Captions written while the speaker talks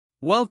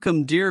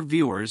Welcome, dear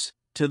viewers,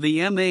 to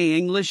the MA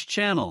English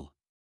channel.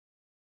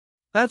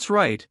 That's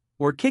right,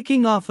 we're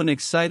kicking off an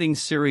exciting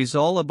series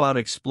all about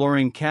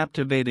exploring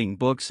captivating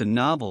books and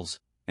novels,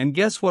 and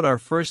guess what our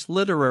first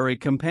literary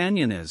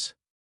companion is?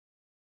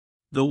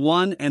 The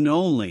one and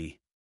only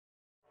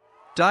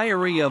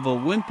Diary of a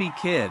Wimpy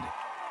Kid.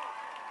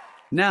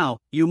 Now,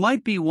 you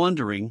might be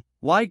wondering,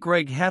 why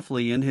Greg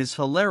Heffley and his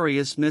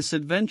hilarious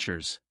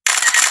misadventures?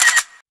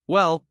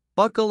 Well,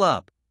 buckle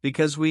up,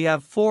 because we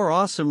have 4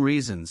 awesome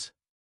reasons.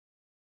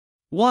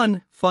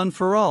 1. Fun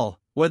for all.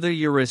 Whether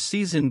you're a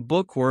seasoned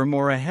bookworm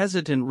or a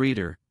hesitant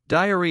reader,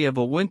 Diary of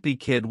a Wimpy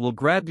Kid will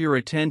grab your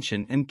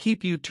attention and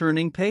keep you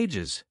turning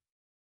pages.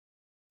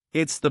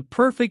 It's the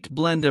perfect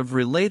blend of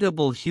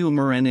relatable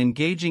humor and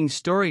engaging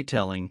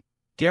storytelling,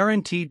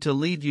 guaranteed to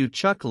leave you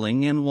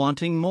chuckling and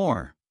wanting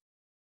more.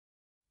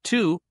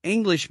 2.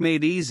 English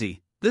made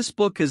easy. This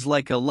book is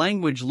like a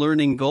language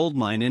learning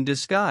goldmine in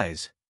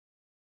disguise.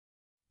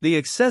 The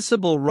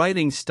accessible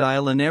writing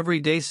style and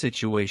everyday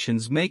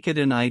situations make it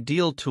an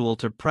ideal tool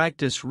to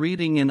practice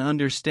reading and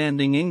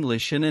understanding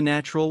English in a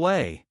natural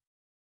way.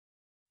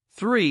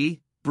 3.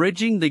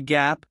 Bridging the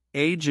gap,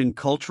 age and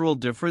cultural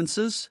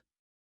differences?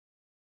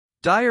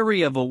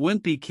 Diary of a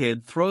Wimpy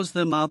Kid throws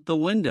them out the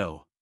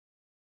window.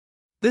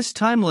 This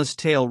timeless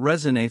tale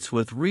resonates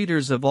with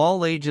readers of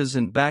all ages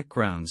and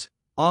backgrounds,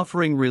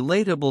 offering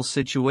relatable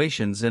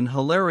situations and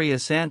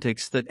hilarious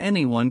antics that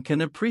anyone can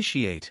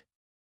appreciate.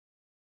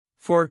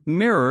 For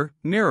Mirror,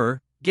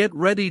 Mirror, get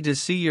ready to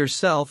see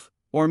yourself,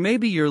 or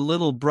maybe your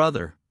little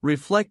brother,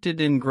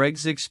 reflected in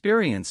Greg's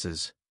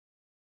experiences.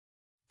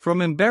 From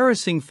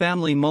embarrassing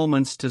family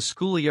moments to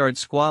schoolyard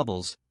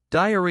squabbles,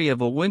 Diary of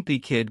a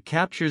Wimpy Kid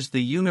captures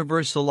the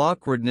universal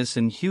awkwardness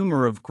and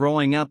humor of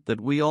growing up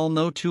that we all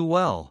know too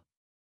well.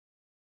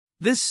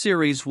 This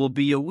series will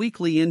be a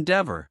weekly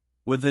endeavor,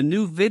 with a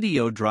new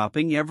video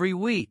dropping every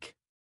week.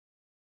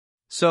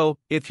 So,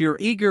 if you're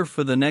eager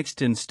for the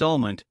next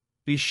installment,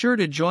 be sure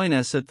to join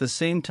us at the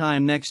same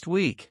time next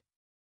week.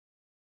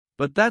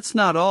 But that's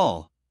not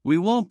all, we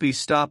won't be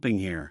stopping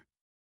here.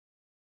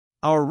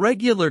 Our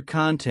regular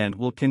content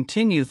will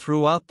continue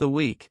throughout the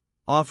week,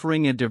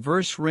 offering a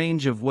diverse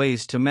range of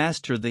ways to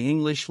master the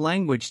English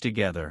language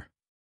together.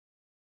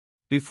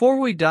 Before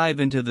we dive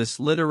into this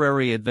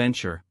literary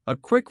adventure, a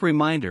quick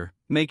reminder,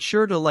 make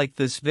sure to like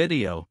this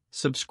video,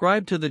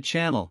 subscribe to the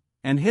channel,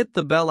 and hit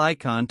the bell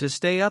icon to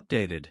stay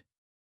updated.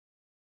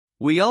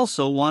 We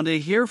also want to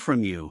hear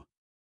from you.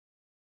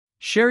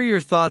 Share your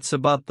thoughts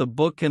about the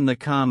book in the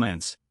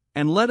comments,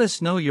 and let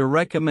us know your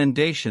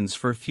recommendations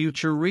for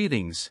future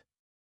readings.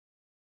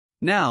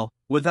 Now,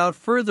 without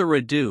further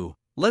ado,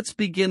 let's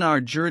begin our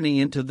journey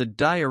into the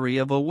Diary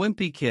of a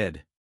Wimpy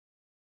Kid.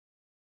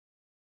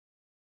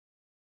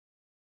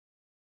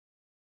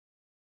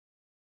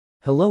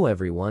 Hello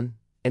everyone,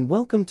 and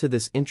welcome to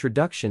this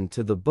introduction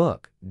to the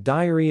book,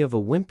 Diary of a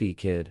Wimpy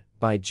Kid,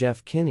 by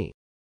Jeff Kinney.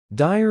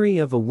 Diary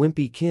of a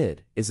Wimpy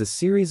Kid is a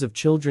series of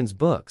children's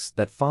books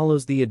that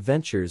follows the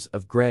adventures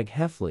of Greg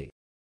Heffley,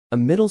 a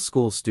middle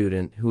school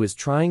student who is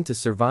trying to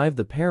survive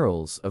the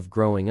perils of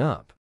growing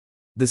up.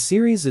 The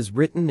series is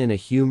written in a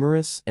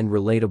humorous and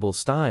relatable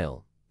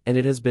style, and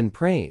it has been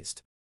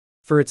praised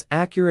for its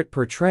accurate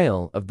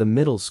portrayal of the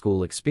middle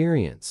school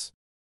experience.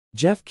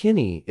 Jeff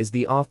Kinney is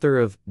the author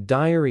of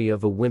Diary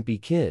of a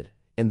Wimpy Kid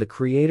and the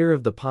creator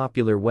of the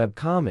popular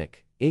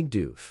webcomic,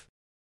 Igdoof.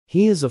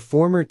 He is a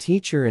former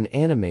teacher and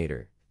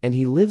animator, and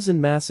he lives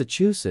in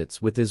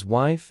Massachusetts with his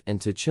wife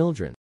and 2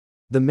 children.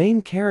 The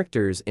main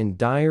characters in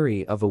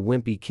Diary of a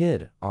Wimpy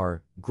Kid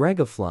are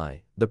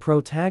Gregafly, the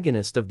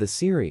protagonist of the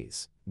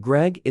series.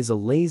 Greg is a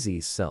lazy,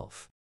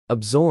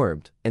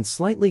 self-absorbed, and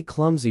slightly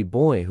clumsy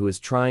boy who is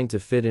trying to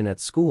fit in at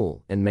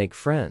school and make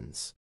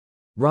friends.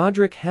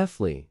 Roderick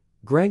Heffley,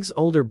 Greg's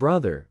older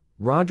brother.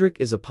 Roderick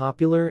is a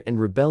popular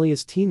and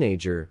rebellious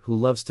teenager who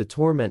loves to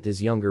torment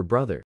his younger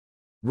brother.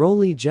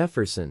 Rolly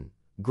Jefferson,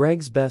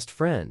 Greg's best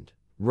friend.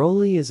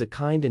 Rolly is a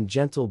kind and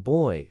gentle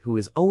boy who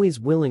is always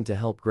willing to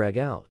help Greg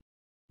out.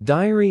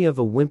 Diary of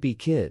a Wimpy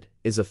Kid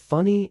is a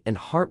funny and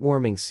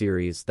heartwarming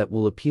series that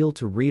will appeal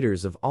to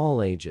readers of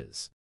all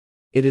ages.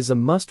 It is a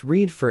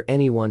must-read for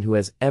anyone who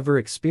has ever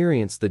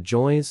experienced the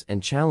joys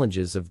and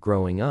challenges of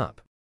growing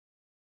up.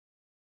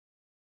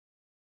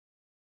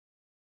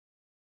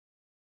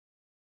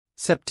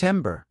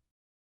 September.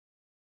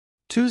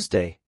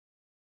 Tuesday.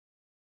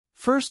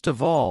 First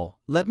of all,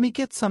 let me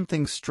get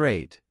something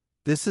straight.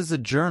 This is a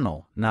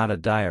journal, not a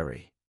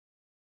diary.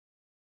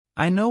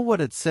 I know what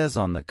it says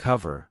on the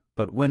cover,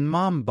 but when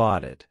Mom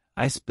bought it,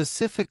 I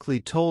specifically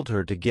told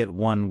her to get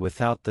one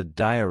without the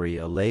diary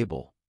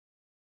label.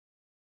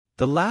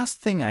 The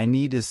last thing I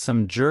need is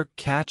some jerk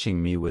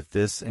catching me with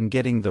this and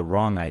getting the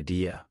wrong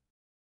idea.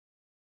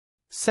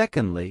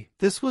 Secondly,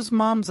 this was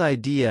Mom's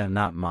idea,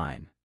 not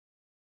mine.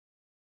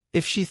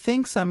 If she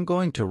thinks I'm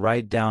going to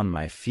write down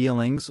my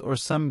feelings or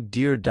some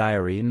Dear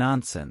Diary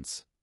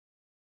nonsense,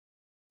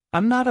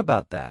 I'm not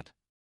about that.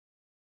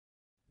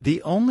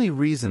 The only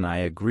reason I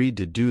agreed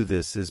to do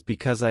this is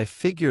because I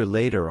figure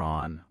later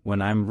on,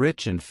 when I'm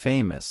rich and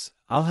famous,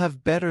 I'll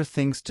have better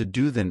things to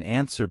do than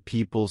answer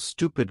people's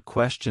stupid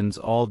questions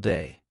all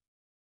day.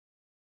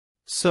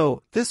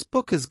 So, this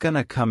book is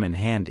gonna come in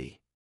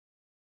handy.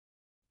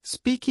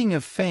 Speaking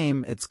of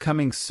fame, it's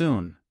coming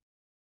soon.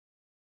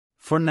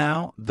 For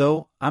now,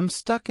 though, I'm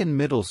stuck in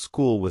middle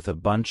school with a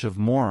bunch of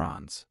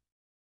morons.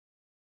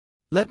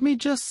 Let me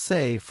just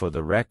say, for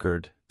the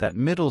record, that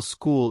middle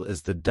school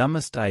is the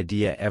dumbest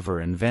idea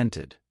ever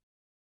invented.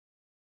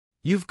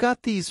 You've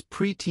got these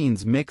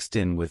preteens mixed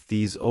in with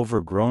these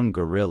overgrown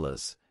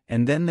gorillas,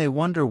 and then they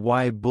wonder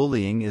why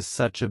bullying is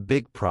such a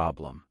big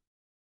problem.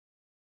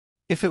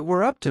 If it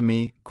were up to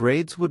me,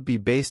 grades would be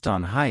based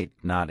on height,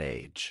 not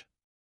age.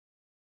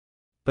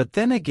 But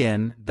then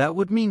again, that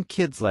would mean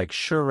kids like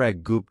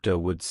Shurag Gupta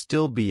would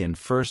still be in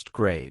first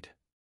grade.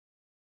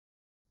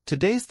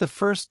 Today's the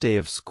first day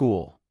of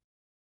school.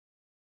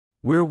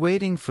 We're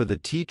waiting for the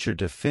teacher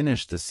to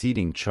finish the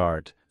seating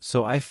chart,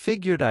 so I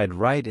figured I'd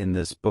write in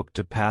this book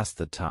to pass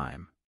the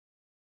time.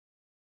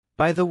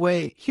 By the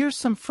way, here's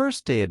some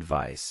first day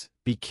advice: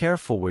 be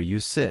careful where you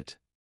sit.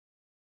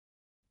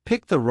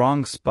 Pick the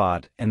wrong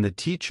spot and the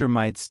teacher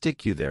might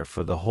stick you there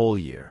for the whole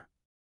year.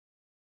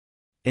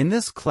 In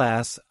this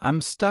class,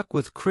 I'm stuck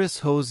with Chris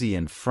Hosey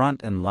in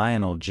front and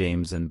Lionel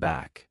James in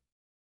back.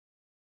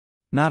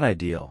 Not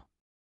ideal.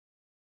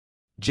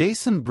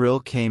 Jason Brill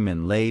came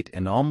in late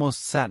and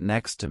almost sat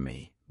next to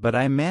me, but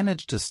I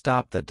managed to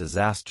stop that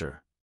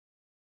disaster.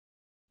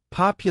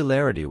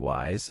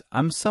 Popularity-wise,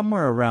 I'm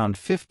somewhere around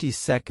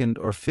 52nd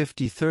or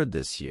 53rd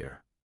this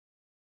year.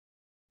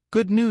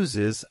 Good news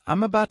is,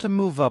 I'm about to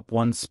move up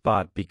one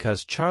spot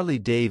because Charlie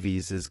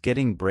Davies is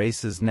getting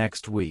braces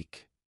next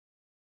week.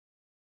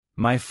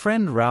 My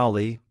friend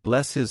Rowley,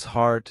 bless his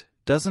heart,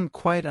 doesn't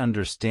quite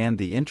understand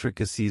the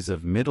intricacies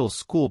of middle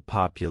school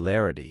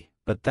popularity,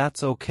 but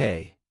that's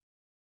okay.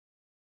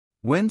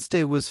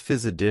 Wednesday was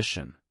Phys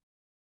Edition.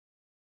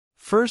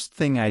 First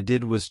thing I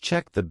did was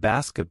check the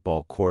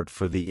basketball court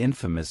for the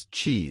infamous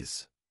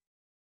cheese.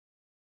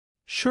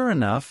 Sure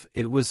enough,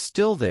 it was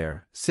still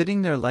there,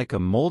 sitting there like a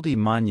moldy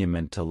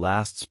monument to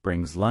last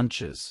spring's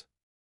lunches.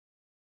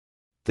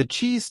 The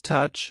cheese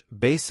touch,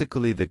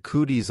 basically the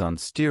cooties on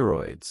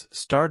steroids,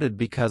 started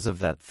because of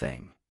that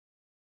thing.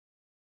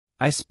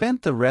 I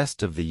spent the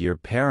rest of the year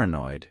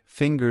paranoid,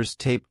 fingers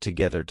taped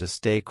together to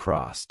stay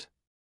crossed.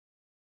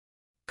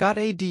 Got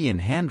AD in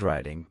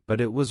handwriting,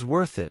 but it was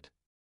worth it.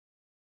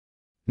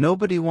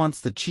 Nobody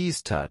wants the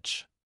cheese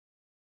touch.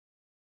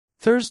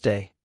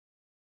 Thursday.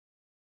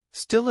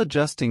 Still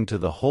adjusting to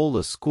the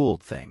whole school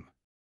thing.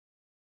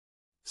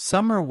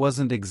 Summer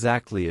wasn't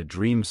exactly a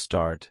dream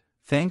start,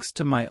 thanks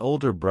to my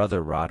older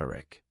brother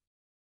Roderick.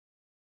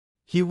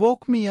 He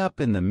woke me up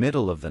in the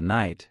middle of the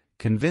night,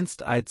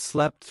 convinced I'd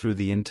slept through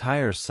the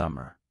entire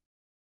summer.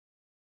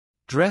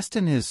 Dressed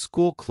in his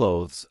school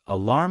clothes,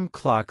 alarm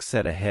clock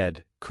set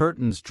ahead,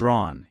 curtains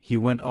drawn, he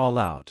went all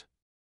out.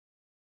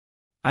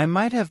 I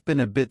might have been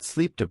a bit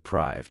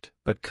sleep-deprived,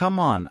 but come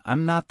on,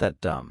 I'm not that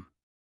dumb.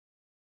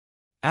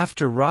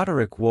 After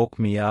Roderick woke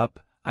me up,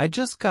 I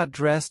just got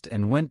dressed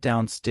and went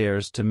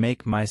downstairs to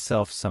make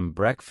myself some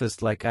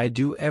breakfast like I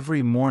do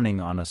every morning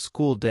on a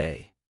school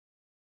day.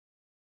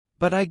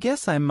 But I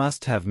guess I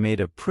must have made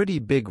a pretty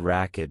big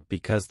racket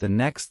because the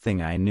next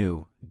thing I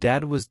knew,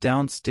 Dad was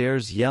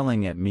downstairs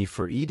yelling at me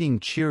for eating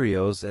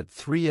Cheerios at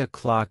 3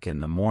 o'clock in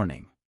the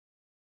morning.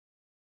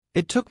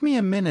 It took me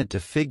a minute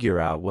to figure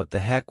out what the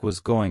heck was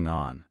going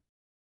on.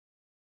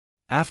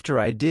 After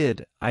I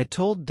did, I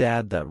told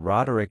Dad that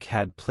Roderick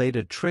had played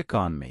a trick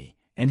on me,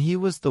 and he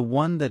was the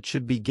one that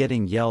should be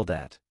getting yelled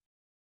at.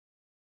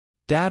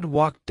 Dad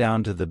walked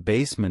down to the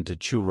basement to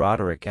chew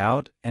Roderick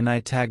out, and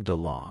I tagged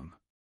along.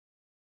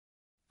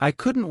 I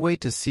couldn't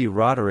wait to see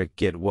Roderick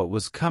get what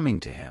was coming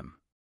to him.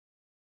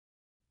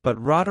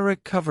 But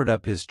Roderick covered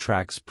up his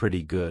tracks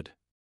pretty good.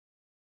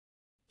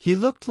 He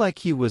looked like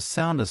he was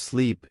sound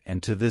asleep,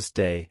 and to this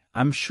day,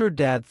 I'm sure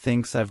Dad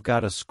thinks I've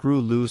got a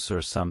screw loose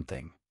or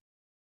something.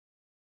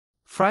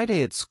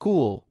 Friday at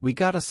school, we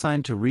got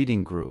assigned to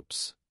reading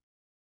groups.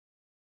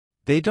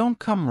 They don't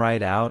come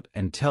right out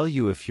and tell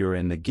you if you're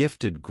in the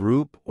gifted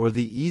group or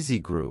the easy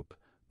group,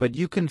 but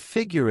you can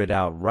figure it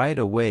out right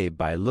away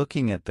by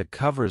looking at the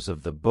covers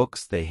of the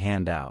books they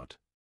hand out.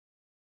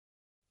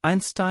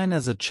 Einstein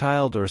as a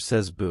child or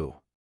says boo.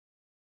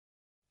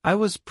 I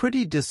was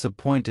pretty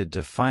disappointed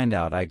to find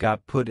out I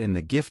got put in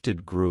the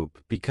gifted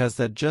group because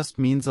that just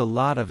means a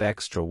lot of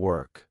extra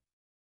work.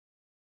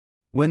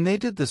 When they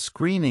did the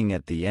screening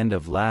at the end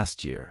of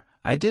last year,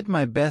 I did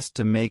my best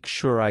to make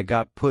sure I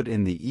got put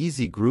in the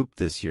easy group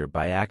this year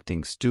by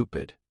acting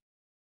stupid.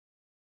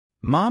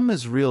 Mom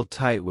is real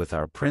tight with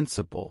our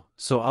principal,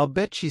 so I'll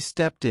bet she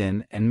stepped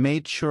in and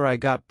made sure I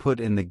got put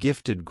in the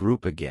gifted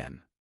group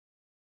again.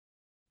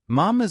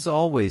 Mom is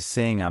always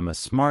saying I'm a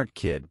smart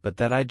kid but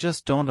that I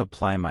just don't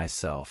apply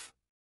myself.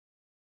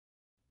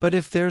 But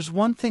if there's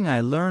one thing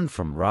I learned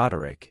from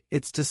Roderick,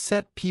 it's to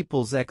set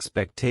people's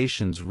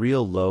expectations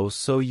real low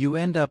so you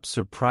end up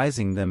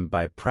surprising them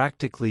by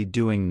practically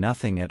doing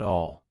nothing at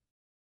all.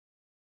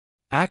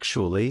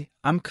 Actually,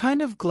 I'm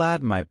kind of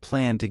glad my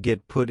plan to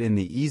get put in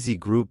the easy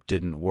group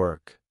didn't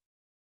work.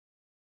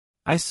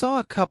 I saw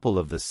a couple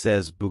of the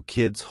Says Boo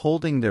kids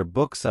holding their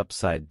books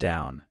upside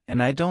down,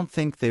 and I don't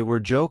think they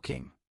were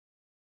joking.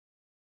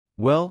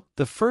 Well,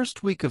 the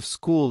first week of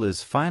school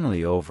is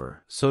finally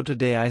over, so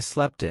today I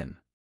slept in.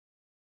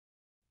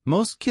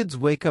 Most kids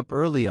wake up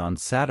early on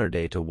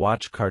Saturday to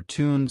watch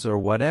cartoons or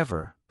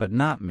whatever, but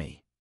not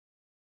me.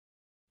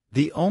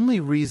 The only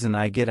reason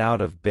I get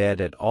out of bed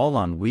at all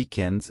on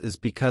weekends is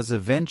because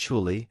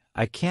eventually,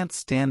 I can't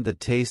stand the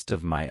taste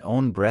of my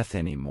own breath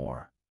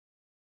anymore.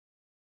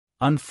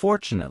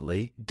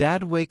 Unfortunately,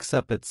 Dad wakes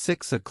up at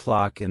 6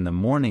 o'clock in the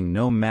morning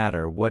no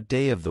matter what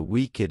day of the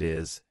week it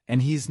is,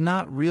 and he's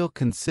not real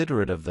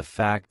considerate of the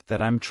fact that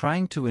I'm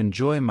trying to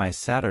enjoy my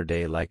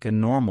Saturday like a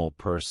normal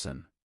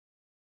person.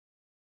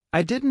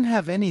 I didn't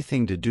have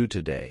anything to do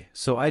today,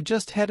 so I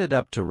just headed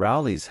up to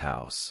Rowley's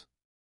house.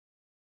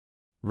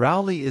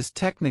 Rowley is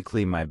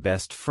technically my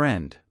best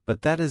friend,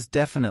 but that is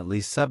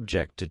definitely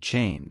subject to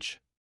change.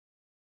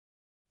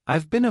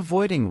 I've been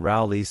avoiding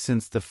Rowley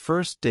since the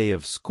first day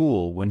of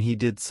school when he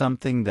did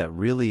something that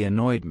really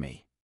annoyed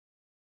me.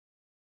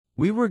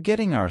 We were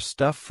getting our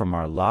stuff from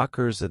our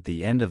lockers at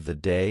the end of the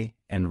day,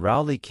 and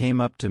Rowley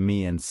came up to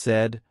me and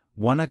said,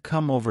 "Wanna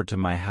come over to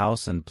my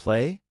house and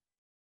play?"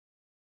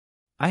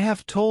 I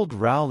have told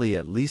Rowley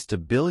at least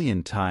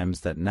 1,000,000,000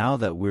 times that now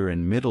that we're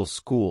in middle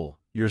school,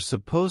 you're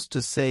supposed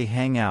to say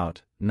hang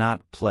out,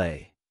 not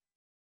play.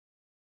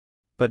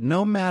 But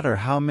no matter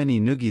how many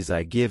noogies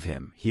I give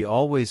him, he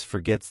always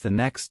forgets the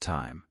next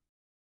time.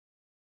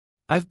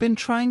 I've been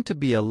trying to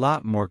be a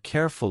lot more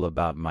careful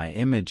about my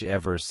image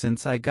ever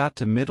since I got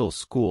to middle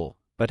school,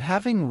 but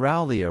having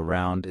Rowley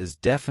around is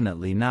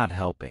definitely not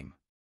helping.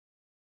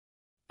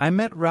 I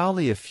met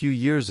Rowley a few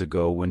years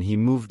ago when he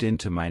moved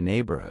into my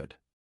neighborhood.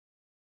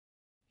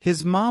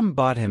 His mom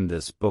bought him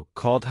this book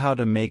called How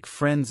to Make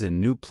Friends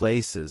in New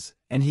Places,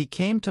 and he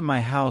came to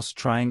my house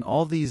trying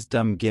all these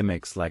dumb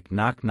gimmicks like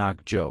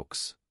knock-knock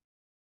jokes.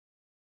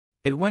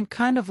 It went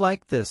kind of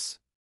like this.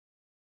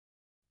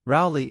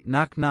 Rowley,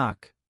 knock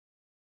knock.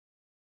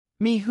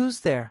 Me,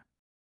 who's there?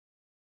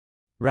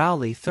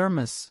 Rowley,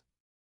 Thermos.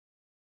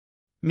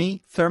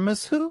 Me,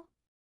 Thermos who?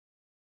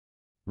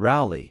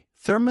 Rowley,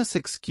 Thermos,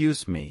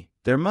 excuse me,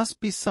 there must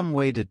be some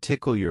way to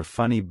tickle your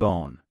funny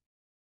bone.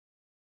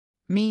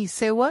 Me,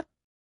 say what?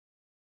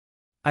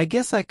 I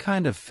guess I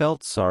kind of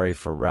felt sorry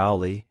for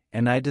Rowley,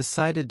 and I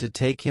decided to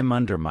take him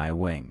under my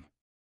wing.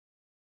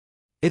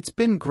 It's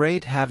been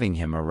great having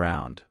him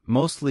around,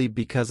 mostly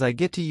because I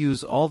get to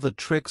use all the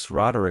tricks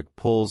Roderick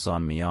pulls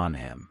on me on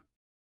him.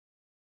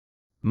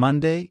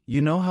 Monday, you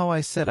know how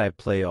I said I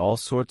play all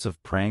sorts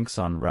of pranks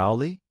on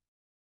Rowley?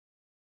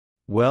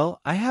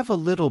 Well, I have a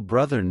little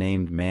brother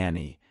named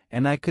Manny,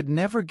 and I could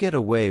never get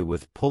away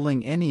with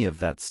pulling any of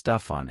that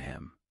stuff on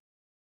him.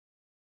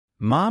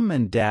 Mom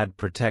and Dad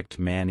protect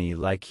Manny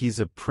like he's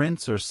a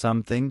prince or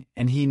something,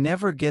 and he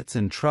never gets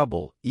in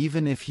trouble,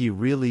 even if he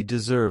really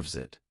deserves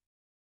it.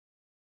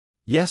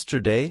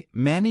 Yesterday,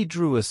 Manny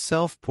drew a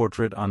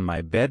self-portrait on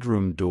my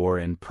bedroom door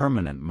in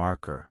permanent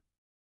marker.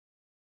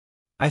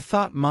 I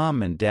thought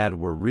Mom and Dad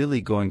were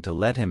really going to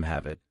let him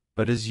have it,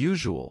 but as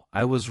usual,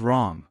 I was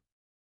wrong.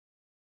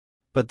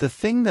 But the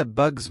thing that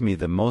bugs me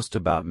the most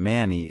about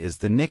Manny is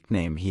the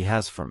nickname he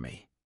has for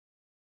me.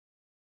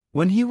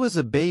 When he was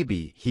a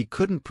baby, he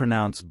couldn't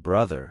pronounce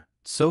brother,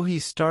 so he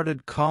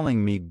started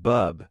calling me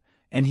Bub,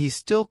 and he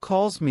still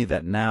calls me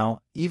that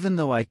now, even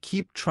though I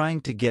keep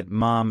trying to get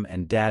Mom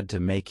and Dad to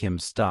make him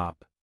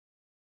stop.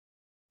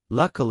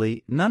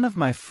 Luckily, none of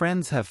my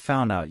friends have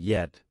found out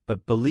yet,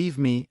 but believe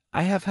me,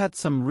 I have had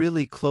some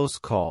really close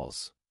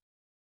calls.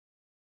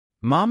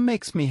 Mom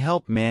makes me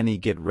help Manny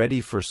get ready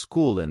for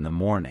school in the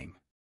morning.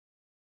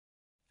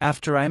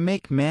 After I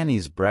make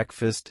Manny's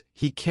breakfast,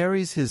 he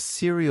carries his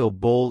cereal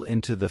bowl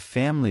into the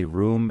family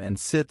room and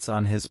sits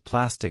on his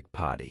plastic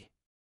potty.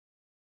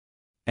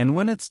 And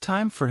when it's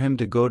time for him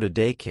to go to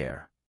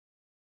daycare.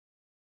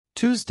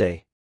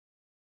 Tuesday.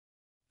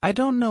 I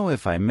don't know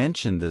if I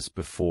mentioned this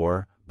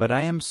before, but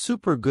I am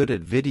super good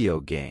at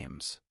video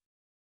games.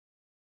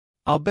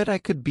 I'll bet I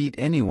could beat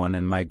anyone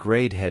in my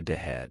grade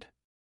head-to-head.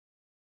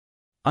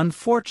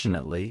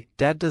 Unfortunately,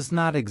 Dad does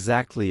not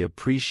exactly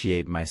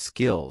appreciate my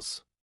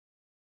skills.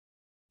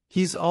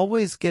 He's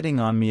always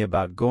getting on me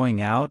about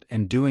going out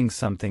and doing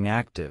something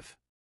active.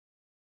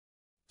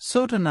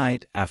 So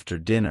tonight, after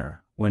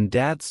dinner, when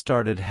Dad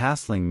started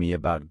hassling me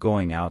about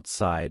going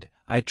outside,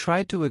 I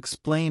tried to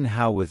explain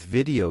how with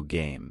video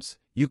games,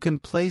 you can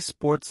play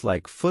sports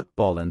like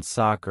football and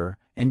soccer,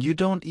 and you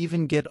don't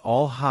even get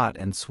all hot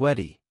and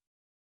sweaty.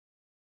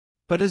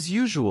 But as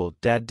usual,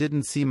 Dad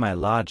didn't see my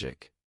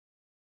logic.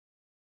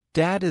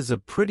 Dad is a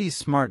pretty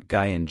smart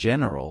guy in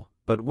general,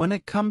 but when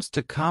it comes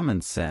to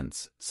common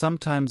sense,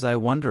 sometimes I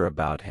wonder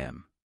about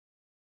him.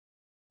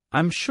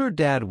 I'm sure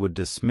Dad would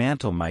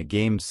dismantle my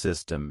game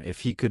system if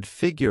he could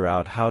figure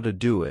out how to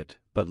do it,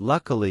 but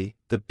luckily,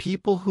 the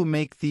people who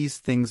make these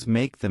things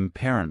make them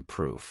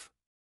parent-proof.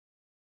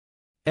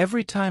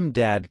 Every time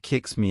Dad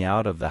kicks me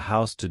out of the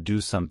house to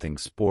do something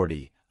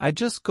sporty, I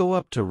just go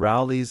up to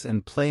Rowley's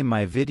and play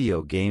my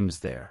video games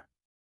there.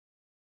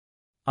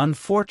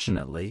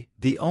 Unfortunately,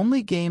 the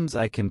only games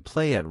I can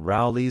play at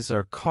Rowley's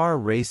are car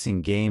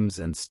racing games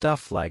and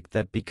stuff like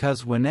that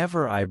because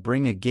whenever I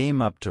bring a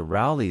game up to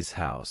Rowley's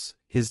house,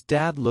 his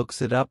dad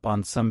looks it up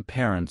on some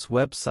parent's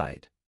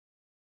website.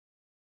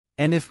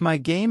 And if my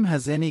game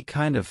has any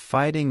kind of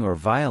fighting or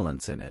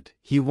violence in it,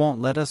 he won't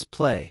let us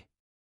play.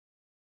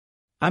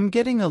 I'm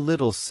getting a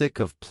little sick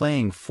of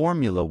playing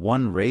Formula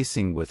 1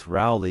 racing with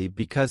Rowley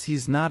because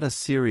he's not a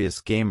serious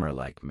gamer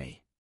like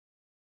me.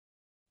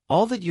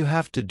 All that you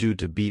have to do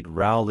to beat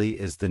Rowley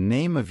is the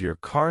name of your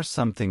car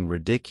something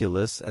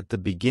ridiculous at the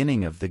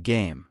beginning of the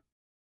game.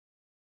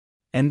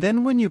 And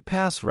then when you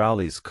pass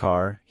Rowley's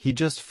car, he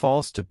just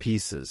falls to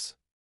pieces.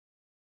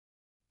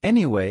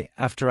 Anyway,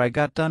 after I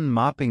got done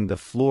mopping the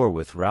floor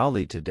with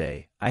Rowley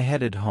today, I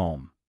headed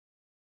home.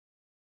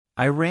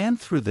 I ran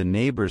through the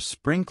neighbor's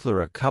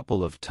sprinkler a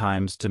couple of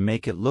times to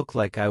make it look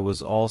like I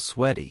was all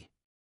sweaty.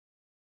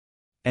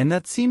 And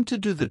that seemed to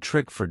do the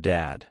trick for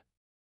Dad.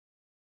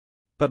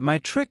 But my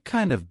trick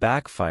kind of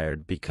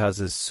backfired because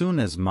as soon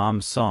as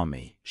Mom saw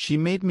me, she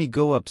made me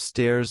go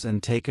upstairs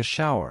and take a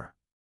shower.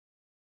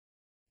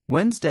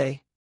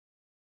 Wednesday.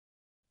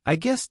 I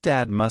guess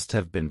Dad must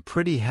have been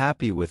pretty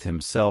happy with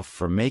himself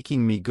for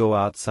making me go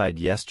outside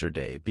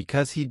yesterday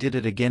because he did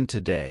it again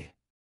today.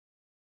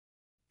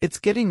 It's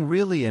getting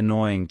really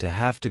annoying to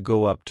have to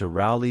go up to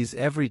Rowley's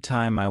every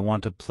time I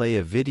want to play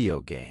a video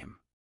game.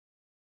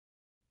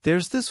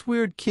 There's this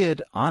weird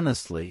kid,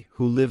 honestly,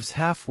 who lives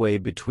halfway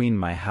between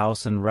my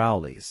house and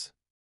Rowley's.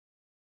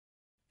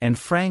 And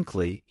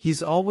frankly,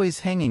 he's always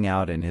hanging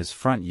out in his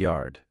front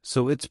yard,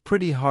 so it's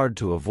pretty hard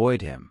to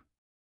avoid him.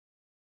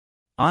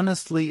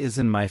 Honestly is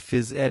in my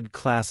phys ed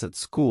class at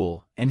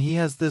school, and he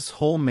has this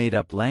whole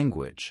made-up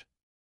language.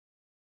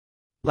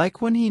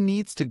 Like when he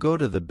needs to go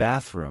to the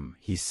bathroom,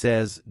 he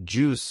says,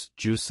 "Juice,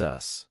 juice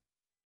us."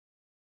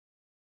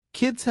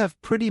 Kids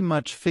have pretty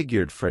much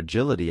figured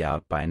fragility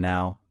out by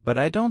now, but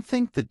I don't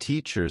think the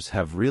teachers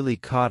have really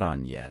caught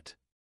on yet.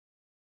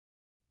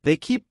 They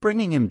keep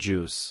bringing him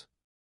juice.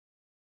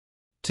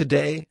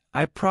 Today,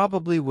 I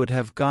probably would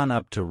have gone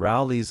up to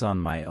Rowley's on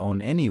my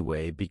own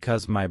anyway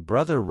because my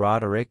brother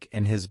Roderick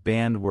and his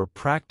band were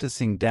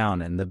practicing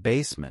down in the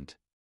basement.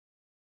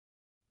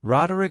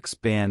 Roderick's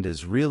band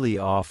is really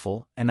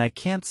awful, and I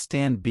can't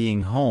stand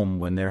being home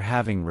when they're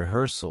having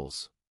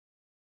rehearsals.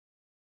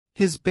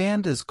 His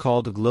band is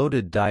called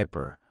Loaded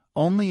Diaper,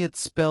 only it's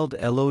spelled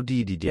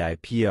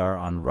LODDIPR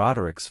on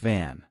Roderick's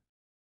van.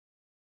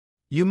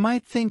 You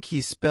might think he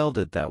spelled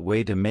it that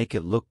way to make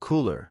it look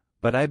cooler,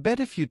 but I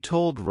bet if you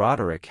told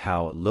Roderick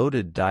how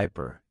Loaded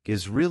Diaper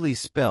is really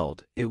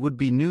spelled, it would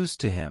be news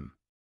to him.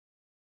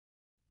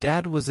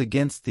 Dad was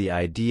against the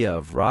idea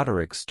of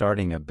Roderick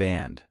starting a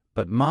band,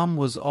 but Mom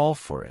was all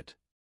for it.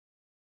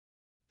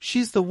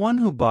 She's the one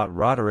who bought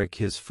Roderick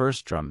his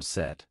first drum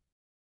set.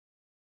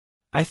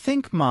 I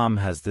think Mom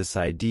has this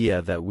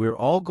idea that we're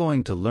all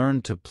going to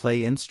learn to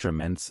play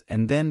instruments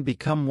and then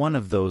become one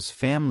of those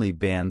family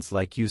bands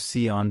like you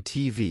see on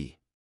TV.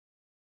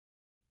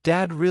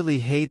 Dad really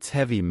hates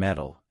heavy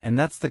metal, and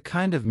that's the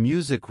kind of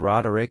music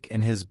Roderick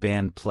and his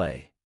band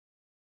play.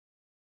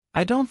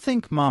 I don't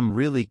think Mom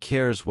really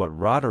cares what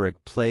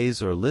Roderick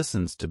plays or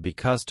listens to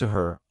because to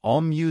her,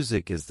 all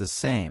music is the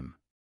same.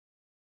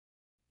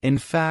 In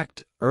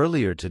fact,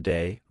 earlier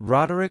today,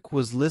 Roderick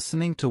was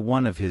listening to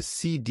one of his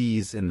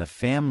CDs in the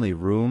family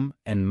room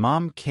and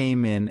Mom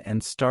came in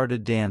and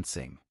started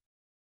dancing.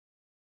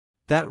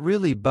 That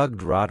really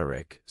bugged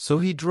Roderick, so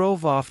he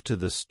drove off to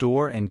the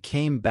store and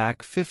came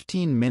back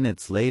 15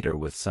 minutes later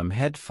with some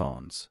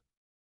headphones.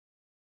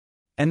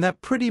 And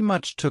that pretty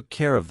much took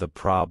care of the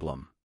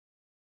problem.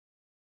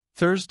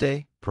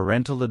 Thursday,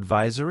 parental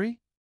advisory?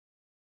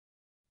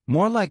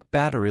 More like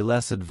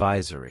battery-less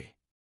advisory.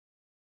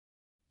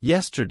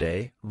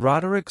 Yesterday,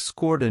 Roderick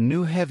scored a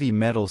new heavy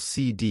metal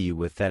CD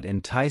with that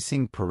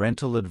enticing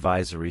parental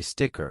advisory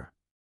sticker.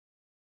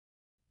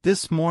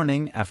 This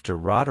morning after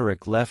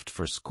Roderick left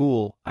for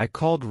school, I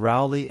called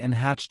Rowley and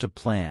hatched a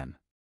plan.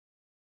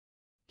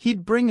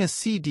 He'd bring a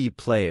CD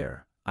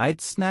player,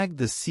 I'd snag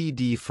the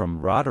CD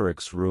from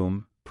Roderick's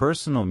room,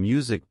 personal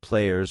music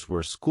players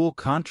were school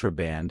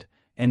contraband,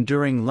 and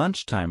during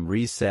lunchtime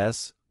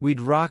recess,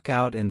 we'd rock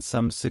out in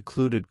some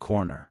secluded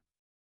corner.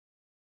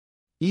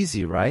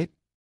 Easy, right?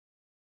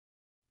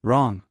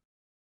 Wrong.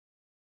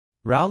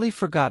 Rowley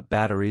forgot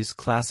batteries.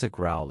 Classic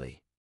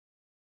Rowley.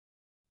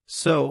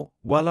 So,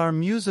 while our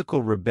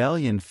musical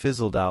rebellion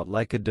fizzled out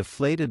like a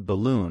deflated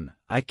balloon,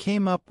 I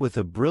came up with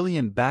a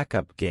brilliant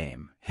backup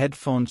game,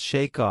 headphones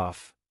shake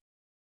off.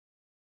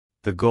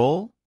 The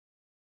goal?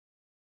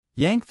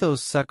 Yank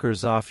those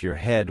suckers off your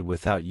head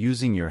without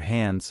using your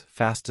hands,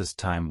 fastest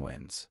time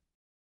wins.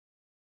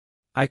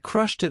 I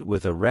crushed it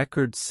with a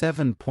record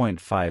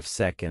 7.5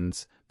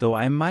 seconds, though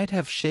I might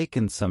have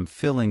shaken some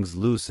fillings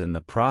loose in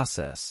the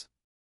process.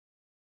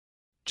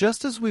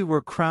 Just as we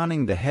were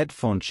crowning the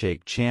headphone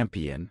shake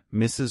champion,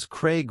 Mrs.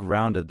 Craig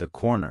rounded the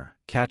corner,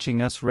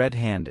 catching us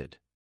red-handed.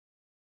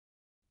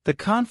 The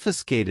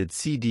confiscated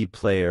CD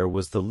player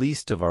was the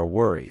least of our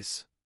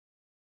worries.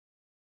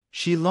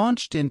 She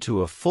launched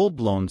into a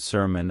full-blown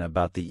sermon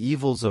about the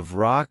evils of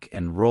rock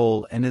and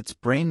roll and its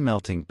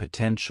brain-melting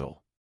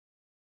potential.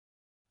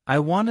 I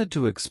wanted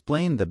to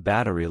explain the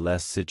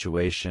battery-less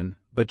situation,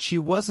 but she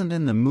wasn't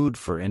in the mood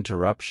for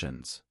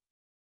interruptions.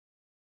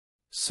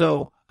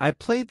 So, I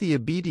played the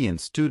obedient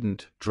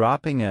student,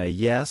 dropping a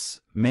 "yes,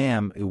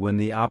 ma'am" when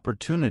the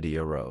opportunity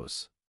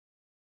arose.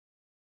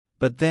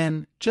 But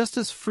then, just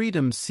as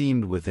freedom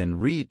seemed within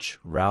reach,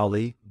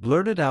 Rowley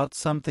blurted out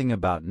something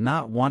about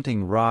not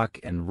wanting rock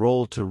and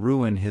roll to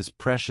ruin his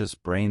precious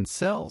brain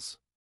cells.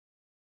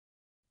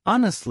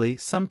 Honestly,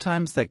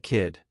 sometimes that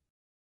kid.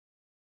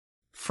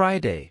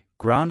 Friday,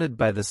 grounded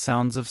by the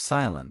sounds of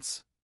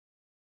silence.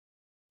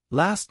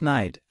 Last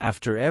night,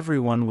 after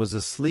everyone was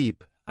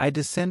asleep, I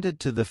descended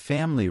to the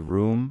family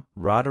room,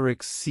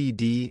 Roderick's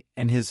CD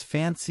and his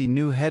fancy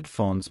new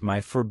headphones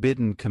my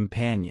forbidden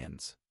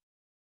companions.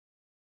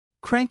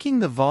 Cranking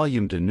the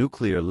volume to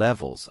nuclear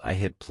levels, I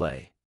hit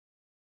play.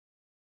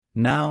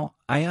 Now,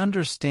 I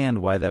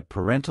understand why that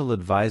parental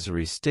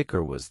advisory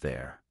sticker was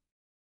there.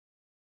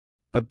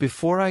 But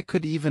before I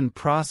could even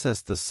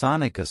process the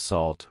sonic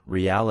assault,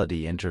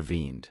 reality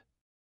intervened.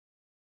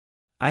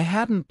 I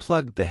hadn't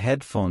plugged the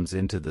headphones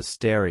into the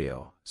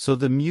stereo, so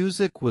the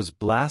music was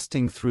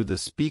blasting through the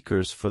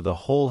speakers for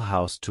the whole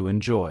house to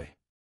enjoy.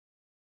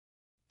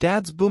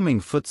 Dad's booming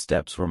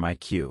footsteps were my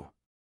cue.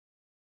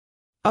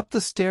 Up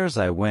the stairs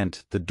I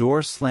went, the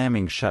door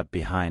slamming shut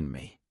behind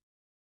me.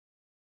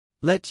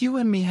 "Let you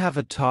and me have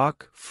a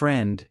talk,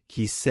 friend,"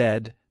 he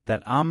said,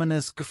 that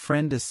ominous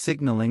friend is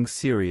signaling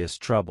serious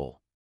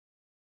trouble.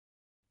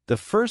 The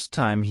first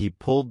time he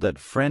pulled that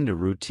friend a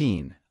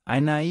routine, I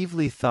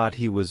naively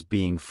thought he was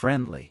being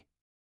friendly.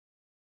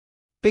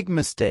 Big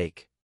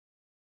mistake.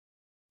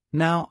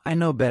 Now I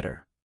know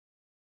better.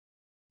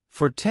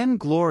 For 10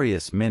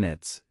 glorious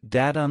minutes,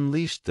 Dad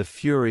unleashed the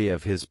fury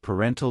of his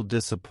parental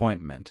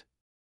disappointment.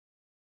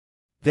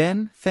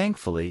 Then,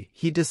 thankfully,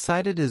 he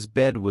decided his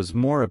bed was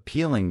more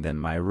appealing than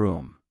my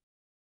room.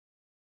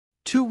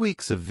 2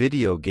 weeks of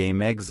video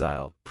game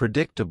exile,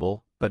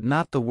 predictable, but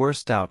not the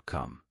worst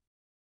outcome.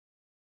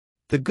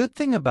 The good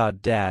thing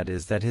about Dad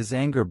is that his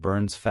anger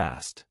burns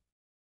fast.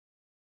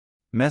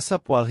 Mess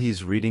up while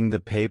he's reading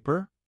the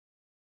paper?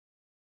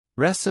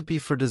 Recipe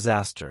for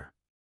disaster.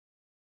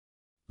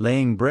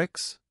 Laying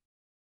bricks?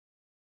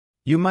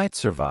 You might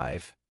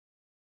survive.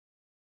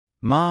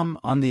 Mom,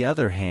 on the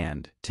other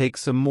hand,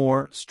 takes a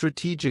more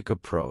strategic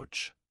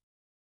approach.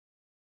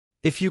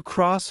 If you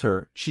cross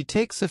her, she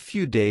takes a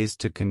few days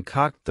to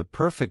concoct the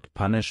perfect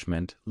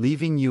punishment,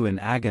 leaving you in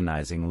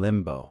agonizing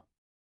limbo.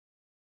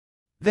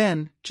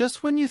 Then,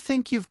 just when you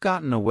think you've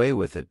gotten away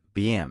with it,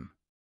 bam!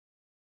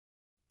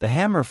 The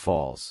hammer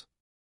falls.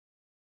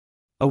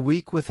 A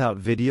week without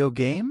video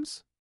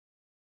games?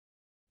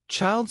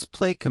 Child's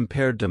play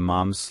compared to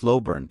mom's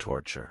slow burn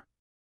torture.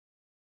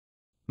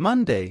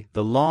 Monday,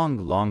 the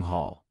long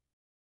haul.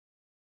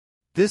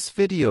 This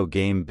video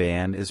game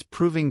ban is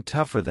proving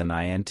tougher than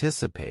I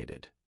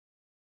anticipated.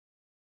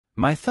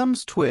 My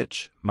thumbs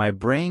twitch, my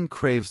brain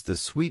craves the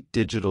sweet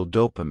digital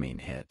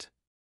dopamine hit.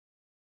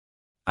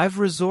 I've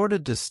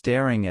resorted to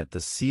staring at the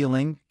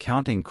ceiling,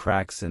 counting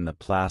cracks in the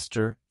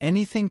plaster,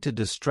 anything to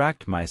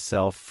distract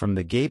myself from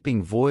the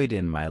gaping void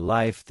in my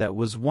life that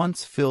was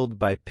once filled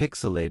by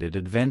pixelated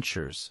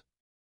adventures.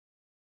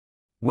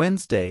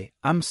 Wednesday,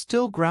 I'm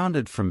still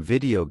grounded from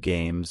video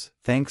games,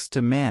 thanks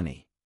to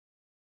Manny.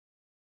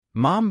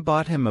 Mom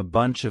bought him a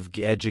bunch of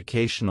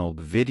educational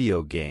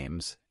video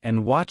games,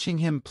 and watching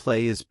him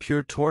play is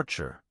pure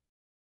torture.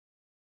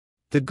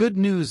 The good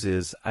news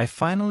is I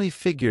finally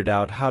figured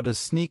out how to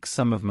sneak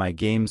some of my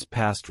games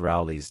past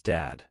Rowley's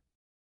dad.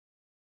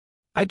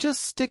 I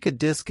just stick a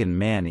disc in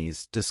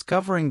Manny's,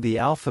 discovering the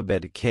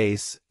alphabet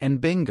case, and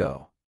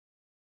bingo.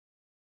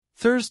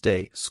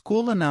 Thursday,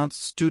 school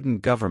announced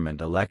student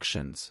government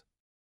elections.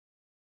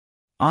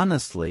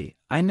 Honestly,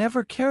 I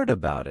never cared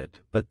about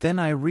it, but then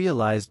I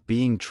realized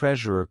being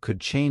treasurer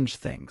could change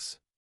things.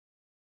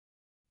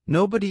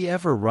 Nobody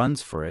ever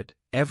runs for it,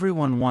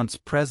 everyone wants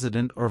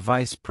president or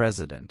vice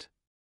president.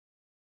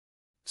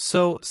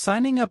 So,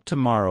 signing up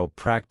tomorrow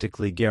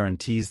practically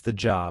guarantees the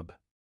job.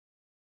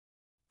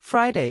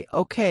 Friday,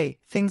 okay,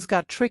 things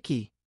got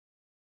tricky.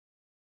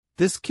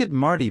 This kid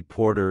Marty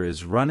Porter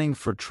is running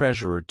for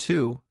treasurer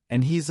too,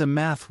 and he's a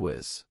math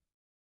whiz.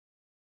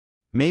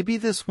 Maybe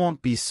this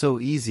won't be so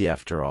easy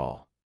after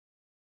all.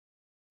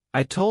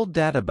 I told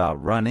Dad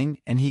about running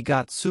and he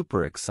got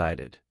super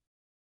excited.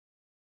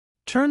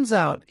 Turns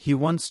out he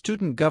won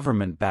student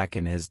government back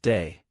in his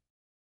day.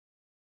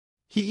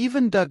 He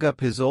even dug up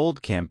his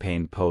old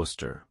campaign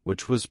poster,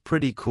 which was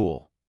pretty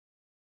cool.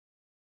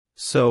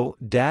 So,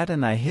 Dad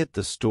and I hit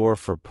the store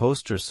for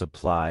poster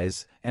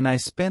supplies, and I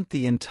spent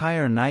the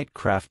entire night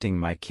crafting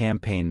my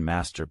campaign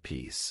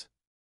masterpiece.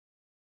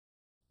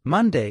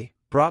 Monday,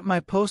 brought my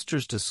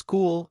posters to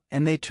school,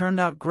 and they turned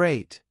out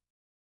great.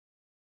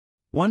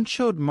 One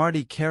showed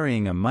Marty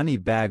carrying a money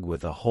bag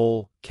with a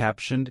hole,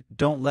 captioned,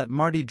 "Don't let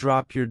Marty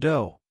drop your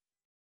dough."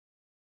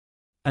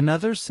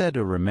 Another said,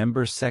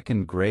 "Remember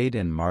second grade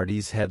and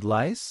Marty's head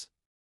lice?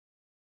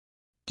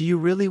 Do you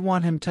really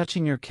want him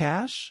touching your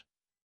cash?"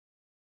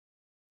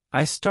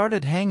 I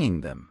started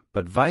hanging them,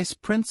 but Vice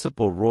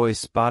Principal Roy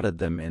spotted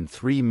them in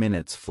 3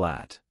 minutes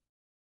flat.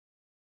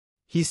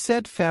 He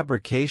said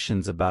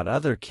fabrications about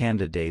other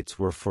candidates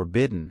were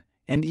forbidden,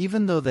 and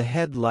even though the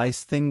head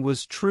lice thing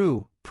was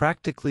true,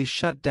 practically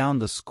shut down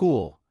the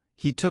school,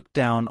 he took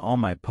down all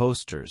my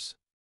posters.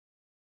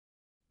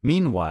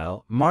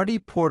 Meanwhile, Marty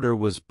Porter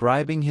was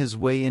bribing his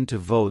way into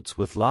votes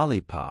with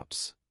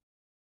lollipops.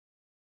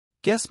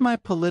 Guess my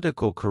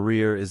political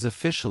career is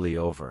officially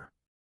over.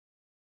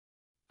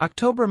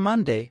 October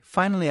Monday,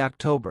 finally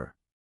October.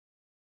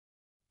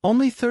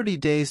 Only 30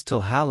 days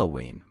till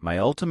Halloween, my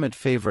ultimate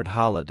favorite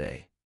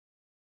holiday.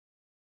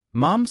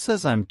 Mom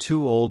says I'm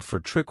too old for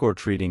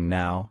trick-or-treating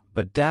now,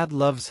 but Dad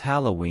loves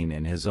Halloween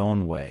in his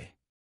own way.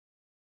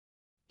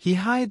 He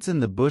hides in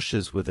the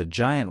bushes with a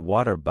giant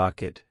water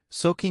bucket,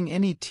 soaking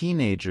any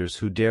teenagers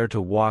who dare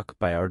to walk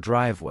by our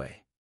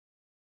driveway.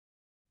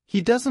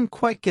 He doesn't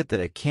quite get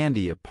that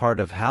candy a part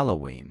of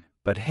Halloween,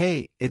 but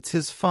hey, it's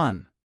his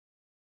fun.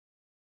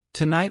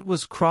 Tonight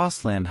was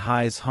Crossland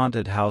High's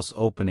haunted house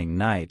opening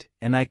night,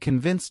 and I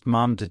convinced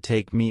Mom to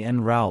take me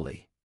and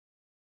Rowley.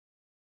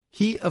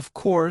 He, of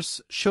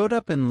course, showed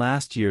up in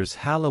last year's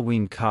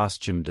Halloween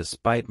costume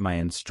despite my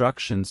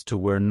instructions to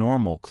wear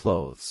normal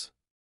clothes.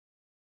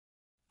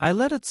 I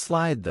let it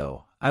slide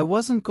though. I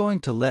wasn't going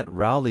to let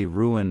Rowley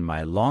ruin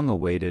my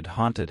long-awaited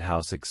haunted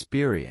house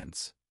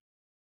experience.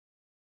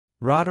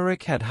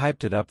 Roderick had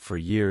hyped it up for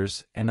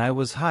years, and I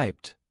was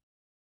hyped.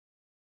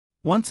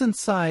 Once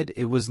inside,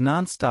 it was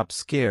non-stop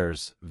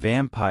scares,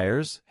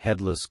 vampires,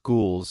 headless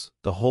ghouls,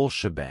 the whole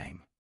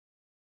shebang.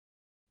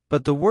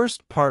 But the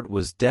worst part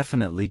was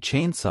definitely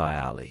Chainsaw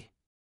Alley.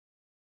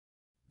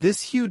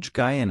 This huge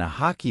guy in a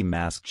hockey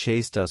mask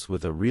chased us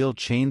with a real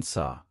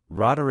chainsaw.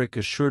 Roderick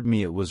assured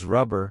me it was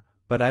rubber,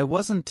 but I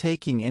wasn't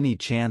taking any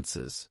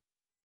chances.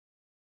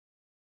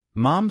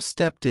 Mom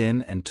stepped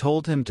in and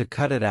told him to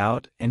cut it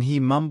out, and he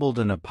mumbled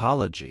an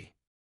apology.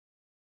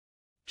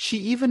 She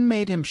even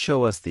made him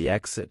show us the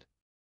exit.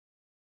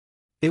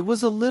 It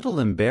was a little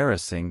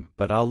embarrassing,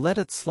 but I'll let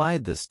it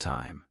slide this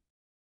time.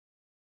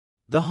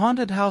 The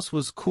haunted house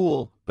was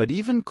cool, but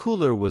even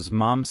cooler was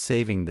Mom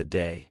saving the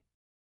day.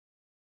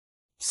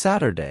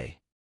 Saturday.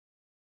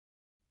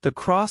 The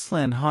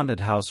Crossland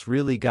haunted house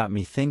really got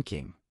me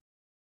thinking.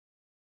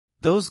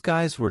 Those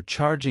guys were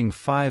charging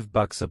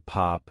 $5 a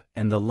pop,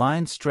 and the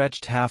line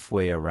stretched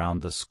halfway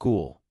around the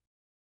school.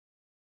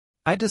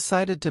 I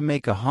decided to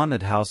make a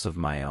haunted house of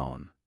my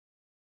own.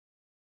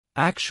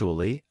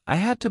 Actually, I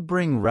had to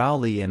bring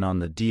Rowley in on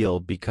the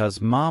deal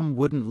because Mom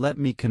wouldn't let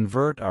me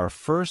convert our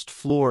first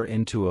floor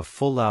into a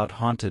full-out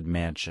haunted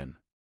mansion.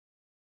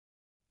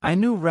 I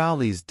knew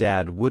Rowley's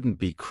dad wouldn't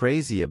be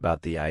crazy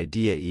about the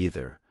idea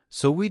either,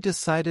 so we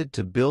decided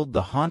to build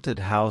the haunted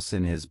house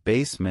in his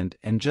basement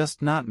and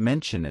just not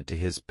mention it to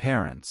his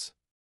parents.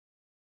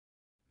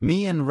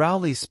 Me and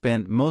Rowley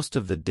spent most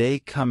of the day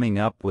coming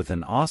up with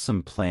an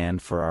awesome plan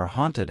for our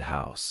haunted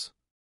house.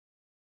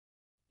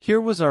 Here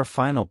was our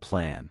final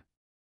plan.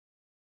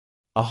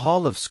 A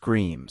hall of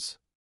screams.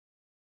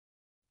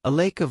 A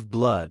lake of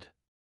blood.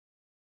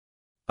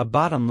 A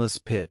bottomless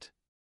pit.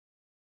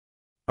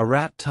 A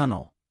rat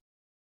tunnel.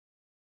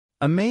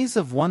 A maze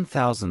of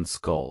 1,000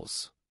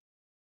 skulls.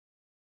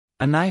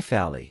 A knife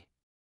alley.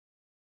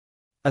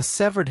 A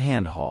severed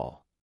hand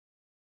hall.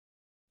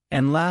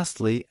 And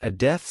lastly, a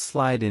death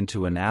slide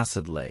into an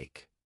acid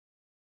lake.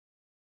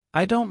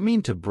 I don't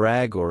mean to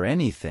brag or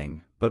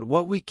anything, but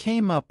what we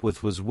came up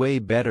with was way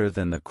better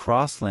than the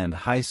Crossland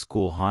High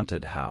School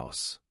haunted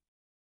house.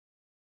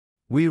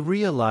 We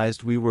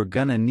realized we were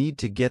gonna need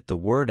to get the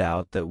word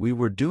out that we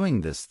were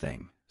doing this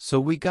thing, so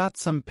we got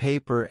some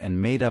paper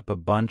and made up a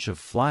bunch of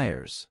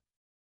flyers.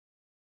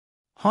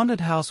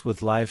 Haunted house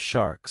with live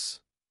sharks.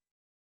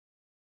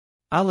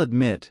 I'll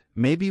admit,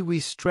 maybe we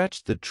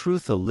stretched the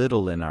truth a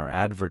little in our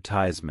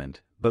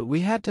advertisement, but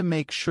we had to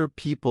make sure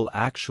people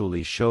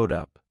actually showed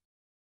up.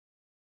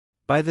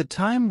 By the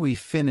time we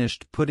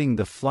finished putting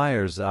the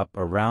flyers up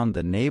around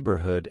the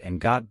neighborhood and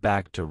got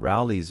back to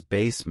Rowley's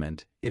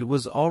basement, it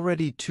was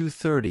already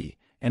 2:30,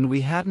 and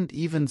we hadn't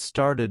even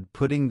started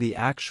putting the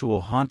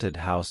actual haunted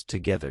house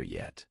together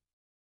yet.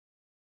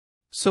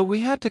 So we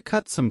had to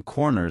cut some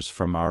corners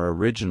from our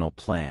original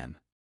plan.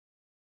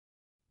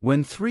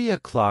 When 3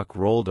 o'clock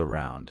rolled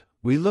around,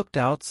 we looked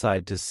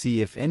outside to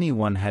see if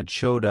anyone had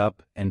showed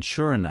up, and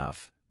sure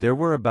enough, there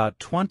were about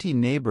 20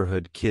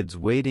 neighborhood kids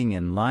waiting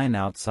in line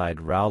outside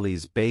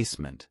Rowley's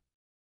basement.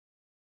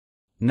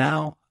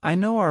 Now, I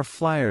know our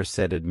flyer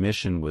said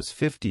admission was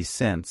 50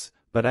 cents,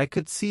 but I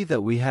could see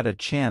that we had a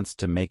chance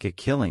to make a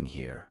killing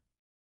here.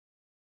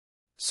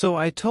 So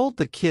I told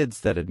the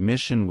kids that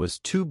admission was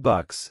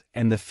 $2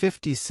 and the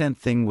 50-cent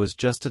thing was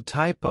just a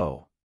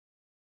typo.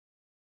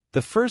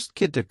 The first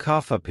kid to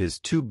cough up his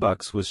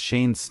 $2 was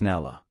Shane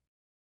Snella.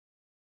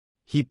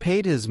 He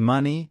paid his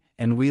money,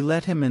 and we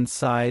let him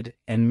inside,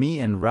 and me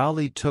and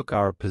Rowley took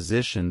our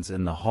positions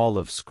in the Hall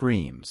of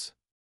Screams.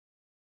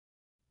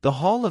 The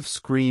Hall of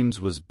Screams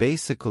was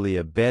basically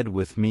a bed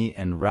with me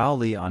and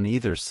Rowley on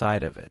either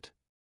side of it.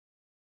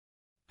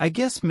 I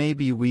guess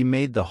maybe we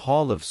made the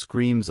Hall of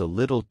Screams a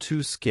little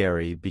too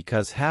scary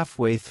because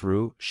halfway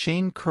through,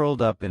 Shane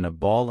curled up in a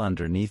ball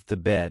underneath the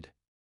bed.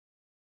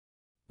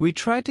 We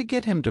tried to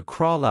get him to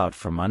crawl out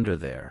from under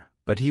there,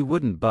 but he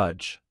wouldn't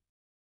budge.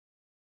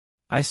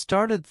 I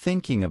started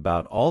thinking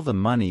about all the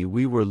money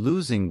we were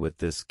losing with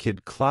this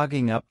kid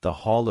clogging up the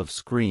Hall of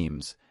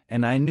Screams,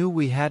 and I knew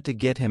we had to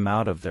get him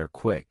out of there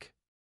quick.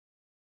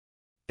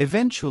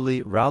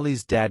 Eventually,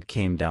 Rowley's dad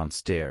came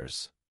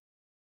downstairs.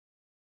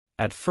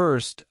 At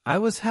first, I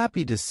was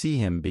happy to see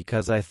him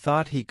because I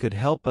thought he could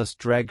help us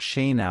drag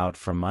Shane out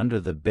from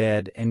under the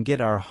bed and get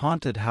our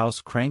haunted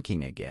house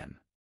cranking again.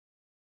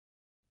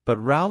 But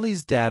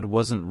Rowley's dad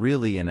wasn't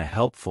really in a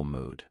helpful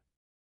mood.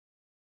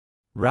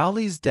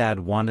 Rowley's dad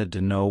wanted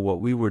to know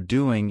what we were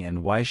doing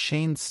and why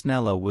Shane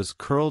Snella was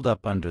curled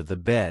up under the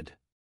bed.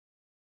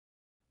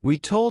 We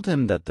told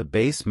him that the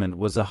basement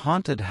was a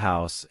haunted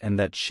house and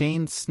that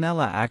Shane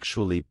Snella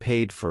actually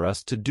paid for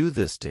us to do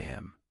this to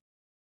him.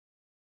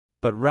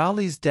 But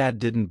Rowley's dad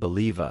didn't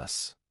believe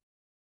us.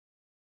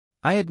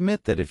 I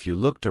admit that if you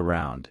looked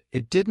around,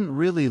 it didn't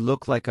really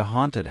look like a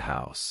haunted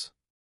house.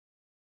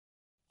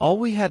 All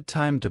we had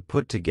time to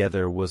put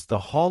together was the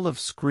Hall of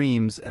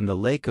Screams and the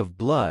Lake of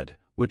Blood,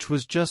 which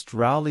was just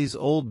Rowley's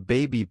old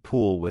baby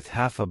pool with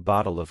half a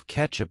bottle of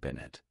ketchup in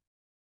it.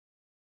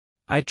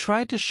 I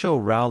tried to show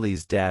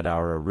Rowley's dad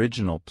our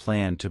original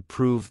plan to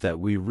prove that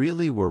we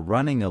really were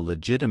running a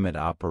legitimate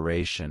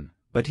operation,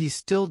 but he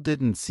still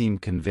didn't seem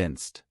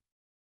convinced.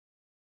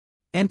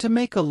 And to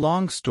make a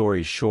long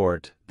story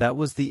short, that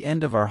was the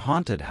end of our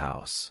haunted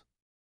house.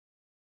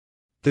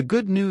 The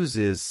good news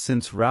is,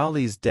 since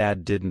Rowley's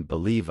dad didn't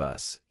believe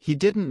us, he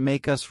didn't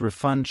make us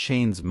refund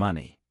Shane's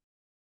money.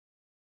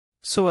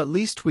 So at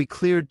least we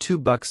cleared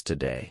 $2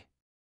 today.